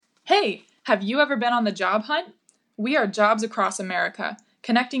Hey, have you ever been on the job hunt? We are Jobs Across America,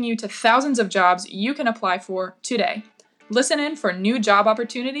 connecting you to thousands of jobs you can apply for today. Listen in for new job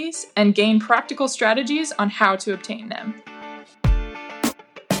opportunities and gain practical strategies on how to obtain them.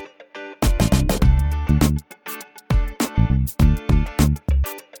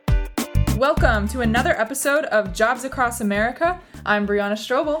 Welcome to another episode of Jobs Across America. I'm Brianna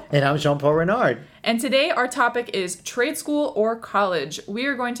Strobel. And I'm Jean-Paul Renard. And today our topic is trade school or college. We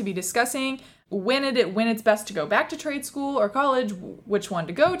are going to be discussing when it's best to go back to trade school or college, which one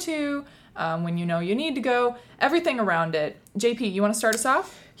to go to, when you know you need to go, everything around it. JP, you want to start us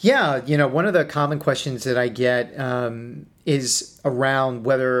off? Yeah, one of the common questions that I get is around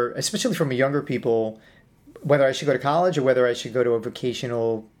whether, especially from younger people, whether I should go to college or whether I should go to a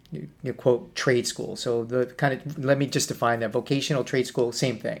vocational quote trade school. So let me just define that. Vocational trade school,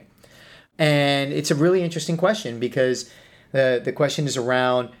 same thing. And it's a really interesting question because the question is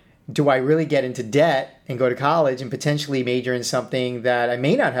around, do I really get into debt and go to college and potentially major in something that I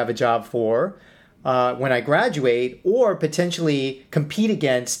may not have a job for when I graduate, or potentially compete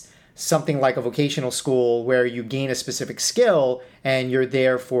against something like a vocational school where you gain a specific skill and you're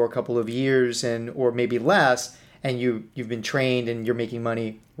there for a couple of years or maybe less, and you've been trained and you're making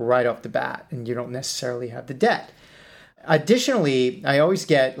money right off the bat and you don't necessarily have the debt. Additionally, I always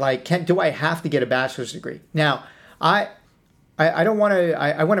get do I have to get a bachelor's degree? Now, I want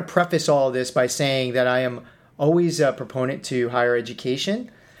to preface all of this by saying that I am always a proponent to higher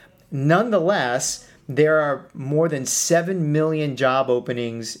education. Nonetheless, there are more than 7 million job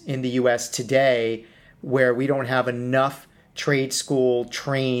openings in the U.S. today where we don't have enough trade school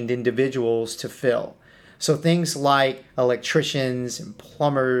trained individuals to fill. So things like electricians and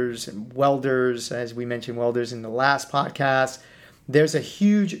plumbers and welders, as we mentioned welders in the last podcast, there's a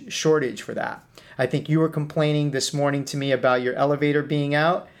huge shortage for that. I think you were complaining this morning to me about your elevator being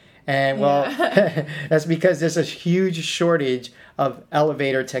out. And that's because there's a huge shortage of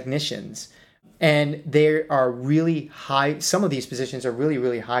elevator technicians. And they are really high. Some of these positions are really,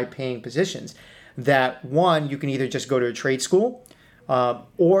 really high paying positions that, one, you can either just go to a trade school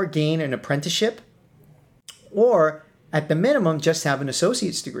or gain an apprenticeship, or at the minimum, just have an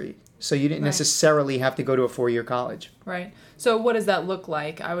associate's degree. So you didn't necessarily have to go to a 4-year college. Right. So what does that look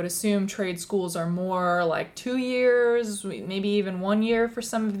like? I would assume trade schools are more like 2 years, maybe even 1 year for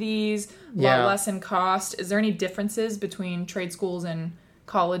some of these, a lot less in cost. Is there any differences between trade schools and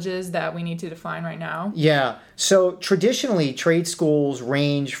colleges that we need to define right now? Yeah. So traditionally, trade schools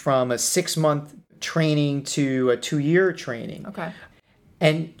range from a 6-month training to a 2-year training. Okay.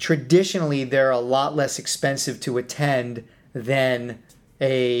 And traditionally, they're a lot less expensive to attend than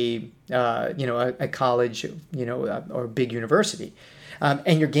a college, or a big university.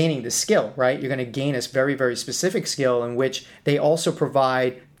 And you're gaining the skill, right? You're going to gain a very, very specific skill in which they also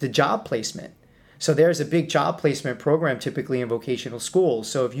provide the job placement. So there's a big job placement program typically in vocational schools.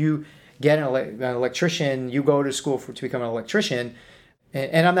 So if you get an electrician, you go to school to become an electrician.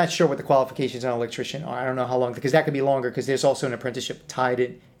 And I'm not sure what the qualifications on an electrician are. I don't know how long, because that could be longer because there's also an apprenticeship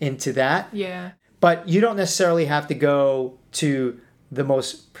tied into that. Yeah. But you don't necessarily have to go to the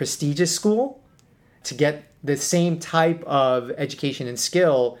most prestigious school to get the same type of education and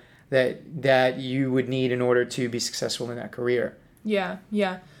skill that you would need in order to be successful in that career. Yeah.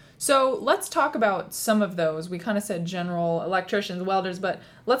 So let's talk about some of those. We kind of said general electricians, welders, but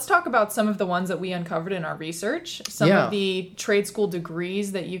let's talk about some of the ones that we uncovered in our research. Some of the trade school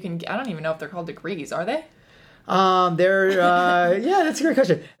degrees that you can, I don't even know if they're called degrees, are they? That's a great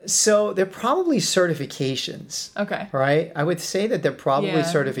question. So they're probably certifications. Okay. Right? I would say that they're probably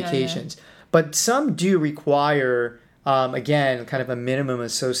certifications. Yeah. But some do require, again, kind of a minimum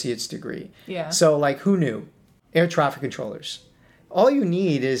associate's degree. Yeah. So who knew? Air traffic controllers. All you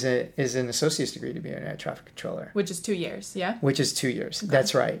need is an associate's degree to be an air traffic controller. Which is 2 years, yeah? Which is 2 years. Okay.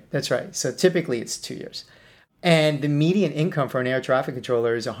 That's right. So typically it's 2 years. And the median income for an air traffic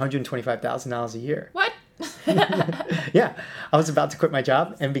controller is $125,000 a year. What? Yeah. I was about to quit my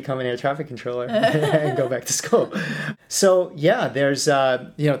job and become an air traffic controller and go back to school. So there's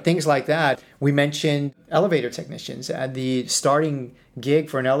things like that. We mentioned elevator technicians. The starting gig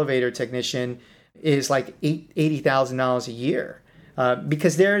for an elevator technician is like $80,000 a year.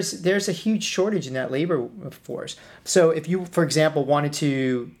 Because there's a huge shortage in that labor force. So if you, for example, wanted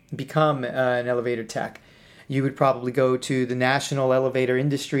to become an elevator tech, you would probably go to the National Elevator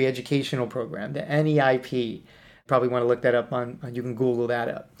Industry Educational Program, the NEIP. Probably want to look that up you can Google that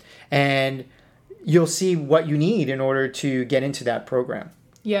up. And you'll see what you need in order to get into that program.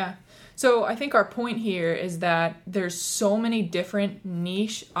 Yeah. So I think our point here is that there's so many different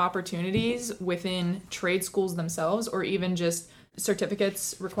niche opportunities within trade schools themselves, or even just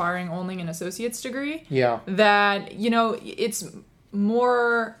certificates requiring only an associate's degree. Yeah. That, it's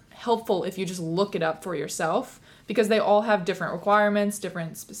more helpful if you just look it up for yourself, because they all have different requirements,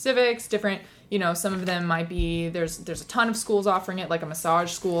 different specifics, different, some of them might be, there's a ton of schools offering it, like a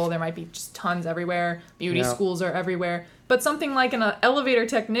massage school. There might be just tons everywhere. Beauty schools are everywhere. But something like an elevator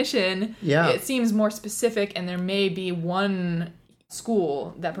technician, it seems more specific, and there may be one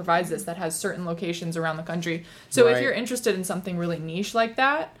school that provides this that has certain locations around the country. So if you're interested in something really niche like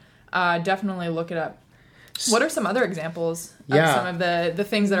that, definitely look it up. What are some other examples of some of the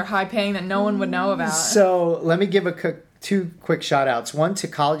things that are high paying that no one would know about? So let me give two quick shout outs. One to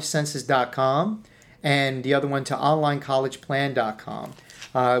collegecensus.com and the other one to onlinecollegeplan.com,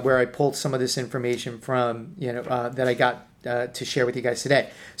 where I pulled some of this information from, that I got to share with you guys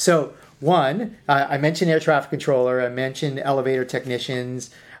today. So one, I mentioned air traffic controller, I mentioned elevator technicians,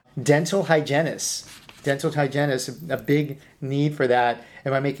 dental hygienists. Dental hygienists, a big need for that.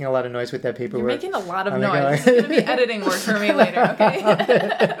 Am I making a lot of noise with that paperwork? You're making a lot of noise. It's going to be editing work for me later, okay?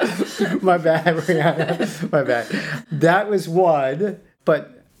 My bad, Brianna. My bad. That was one,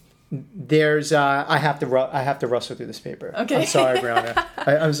 but there's I have to rustle through this paper. Okay. I'm sorry, Brianna.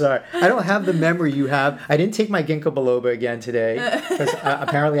 I'm sorry. I don't have the memory you have. I didn't take my ginkgo biloba again today because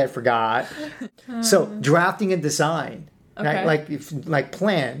apparently I forgot. So drafting and design. Okay. Like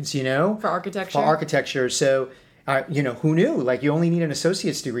plans, For architecture? For architecture. So, who knew? Like, you only need an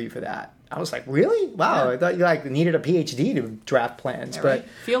associate's degree for that. I was like, really? Wow. Yeah. I thought you needed a PhD to draft plans. Yeah, but right.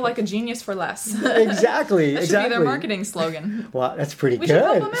 Feel like a genius for less. Exactly. That should be their marketing slogan. Well, that's pretty good. We should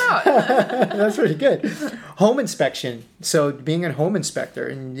help them out. That's pretty good. Home inspection. So being a home inspector,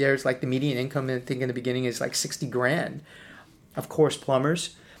 and there's like the median income, I think in the beginning is like $60,000. Of course,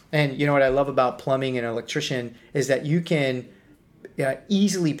 plumbers. And what I love about plumbing and electrician is that you can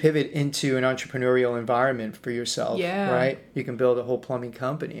easily pivot into an entrepreneurial environment for yourself, right? You can build a whole plumbing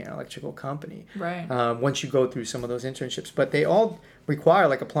company, an electrical company, right? Once you go through some of those internships. But they all require,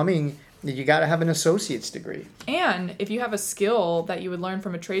 like a plumbing, you got to have an associate's degree. And if you have a skill that you would learn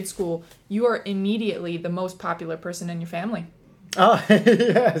from a trade school, you are immediately the most popular person in your family. Oh,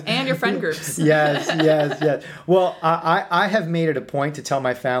 yes. And your friend groups. Yes. Well, I have made it a point to tell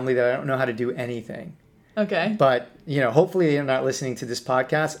my family that I don't know how to do anything. Okay. But, hopefully they're not listening to this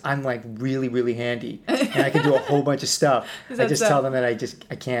podcast. I'm like really, really handy. And I can do a whole bunch of stuff. I just tell them that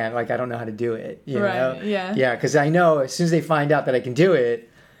I can't. Like, I don't know how to do it. You know? Yeah. Yeah, because I know as soon as they find out that I can do it,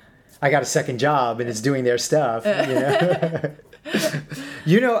 I got a second job and it's doing their stuff. There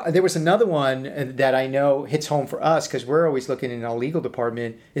was another one that I know hits home for us because we're always looking in our legal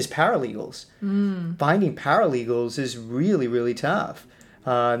department is paralegals. Finding paralegals is really, really tough.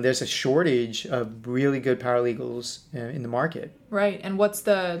 There's a shortage of really good paralegals in the market. Right. And what's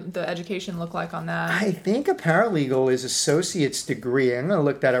the education look like on that? I think a paralegal is associate's degree. I'm going to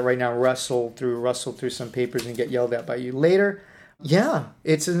look that up right now, rustle through some papers and get yelled at by you later. Yeah,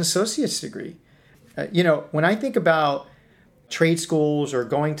 it's an associate's degree. When I think about trade schools or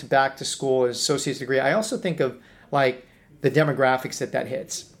going back to school as associate's degree, I also think of like the demographics that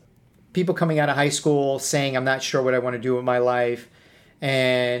hits. People coming out of high school saying, I'm not sure what I want to do with my life,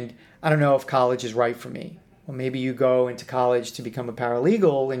 and I don't know if college is right for me. Well, maybe you go into college to become a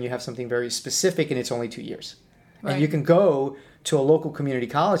paralegal and you have something very specific and it's only 2 years. Right. And you can go to a local community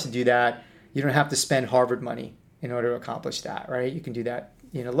college to do that. You don't have to spend Harvard money in order to accomplish that, right? You can do that,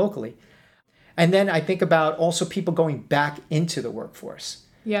 locally. And then I think about also people going back into the workforce.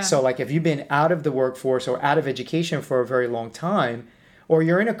 Yeah. So like if you've been out of the workforce or out of education for a very long time, or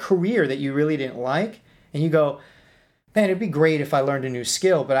you're in a career that you really didn't like, and you go, man, it'd be great if I learned a new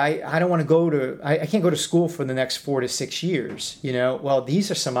skill, but I don't want to I can't go to school for the next 4 to 6 years, Well, these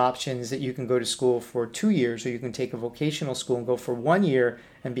are some options that you can go to school for 2 years, or you can take a vocational school and go for 1 year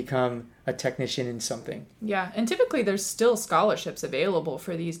and become a technician in something. Yeah, and typically there's still scholarships available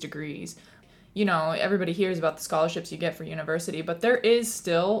for these degrees. Everybody hears about the scholarships you get for university, but there is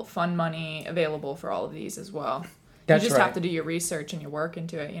still fund money available for all of these as well. That's you just right. have to do your research and your work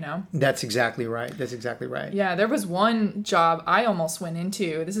into it, That's exactly right. Yeah, there was one job I almost went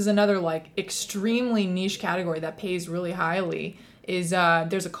into. This is another extremely niche category that pays really highly. There's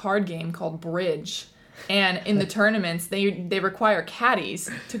a card game called Bridge. And in the tournaments, they require caddies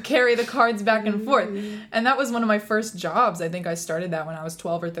to carry the cards back and forth. And that was one of my first jobs. I think I started that when I was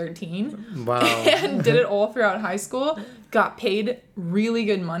 12 or 13. Wow. And did it all throughout high school. Got paid really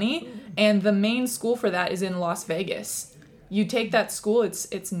good money. And the main school for that is in Las Vegas. You take that school,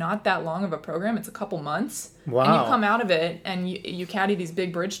 it's not that long of a program. It's a couple months. Wow. And you come out of it and you caddy these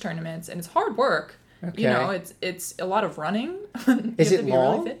big bridge tournaments. And it's hard work. Okay. It's a lot of running. Is it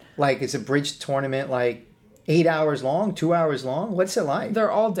long? Really, is a bridge tournament 8 hours long, 2 hours long? What's it like?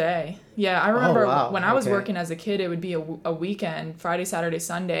 They're all day. Yeah, I remember when I was Okay. working as a kid, it would be a weekend, Friday, Saturday,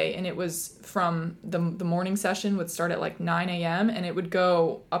 Sunday, and it was from the morning session would start at like 9 a.m. and it would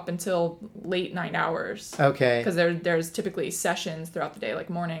go up until late night hours. Okay. Because there's typically sessions throughout the day, like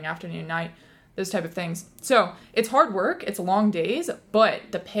morning, afternoon, night, those type of things. So it's hard work, it's long days, but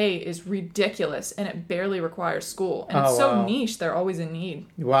the pay is ridiculous and it barely requires school. And it's so wow. niche, they're always in need.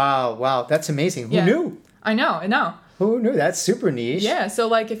 Wow. That's amazing. Who Yeah. knew? I know. Who knew? That's super niche. Yeah, so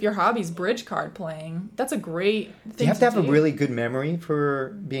like if your hobby's bridge card playing, that's a great thing Do you have to have a really good memory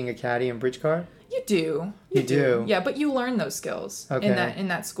for being a caddy in bridge card? You do. You do. Yeah, but you learn those skills Okay. in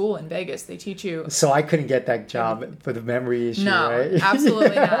that school in Vegas. They teach you. So I couldn't get that job for the memory issue, No, right?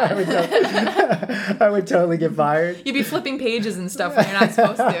 absolutely not. I would totally get fired. You'd be flipping pages and stuff when you're not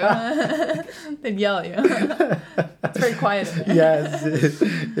supposed to. They'd yell at you. It's very quiet in there.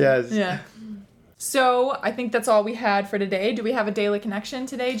 Yes. Yeah. So I think that's all we had for today. Do we have a daily connection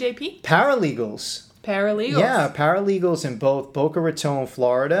today, JP? Paralegals. Paralegals. Yeah, paralegals in both Boca Raton,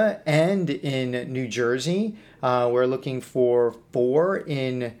 Florida, and in New Jersey. We're looking for 4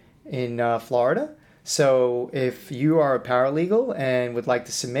 in Florida. So if you are a paralegal and would like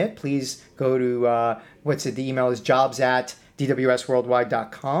to submit, please go to the email is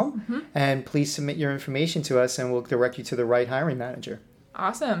jobs@dwsworldwide.com, and please submit your information to us, and we'll direct you to the right hiring manager.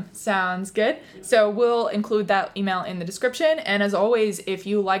 Awesome. Sounds good. So we'll include that email in the description. And as always, if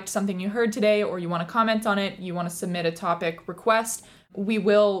you liked something you heard today or you want to comment on it, you want to submit a topic request, we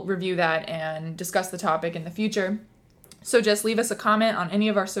will review that and discuss the topic in the future. So just leave us a comment on any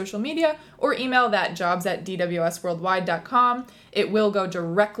of our social media or email that jobs@dwsworldwide.com. It will go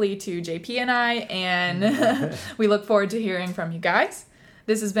directly to JP and I, and we look forward to hearing from you guys.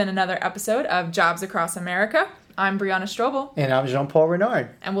 This has been another episode of Jobs Across America. I'm Brianna Strobel. And I'm Jean-Paul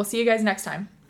Renard. And we'll see you guys next time.